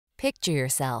Picture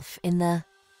yourself in the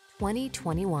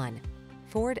 2021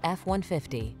 Ford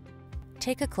F-150.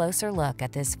 Take a closer look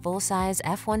at this full-size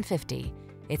F-150.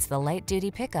 It's the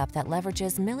light-duty pickup that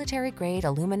leverages military-grade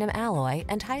aluminum alloy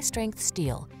and high-strength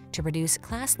steel to produce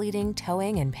class-leading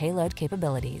towing and payload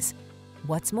capabilities.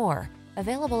 What's more,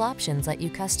 available options let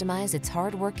you customize its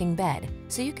hard-working bed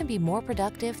so you can be more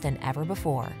productive than ever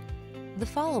before. The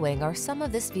following are some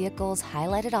of this vehicle's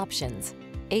highlighted options: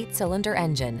 8-cylinder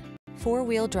engine,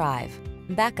 4-wheel drive,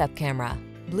 backup camera,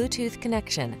 Bluetooth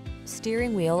connection,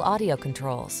 steering wheel audio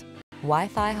controls,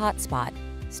 Wi-Fi hotspot,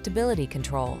 stability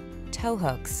control, tow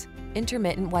hooks,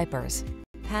 intermittent wipers,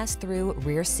 pass-through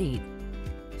rear seat.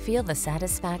 Feel the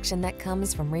satisfaction that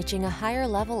comes from reaching a higher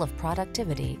level of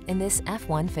productivity in this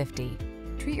F-150.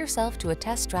 Treat yourself to a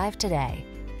test drive today.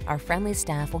 Our friendly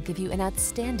staff will give you an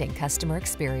outstanding customer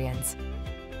experience.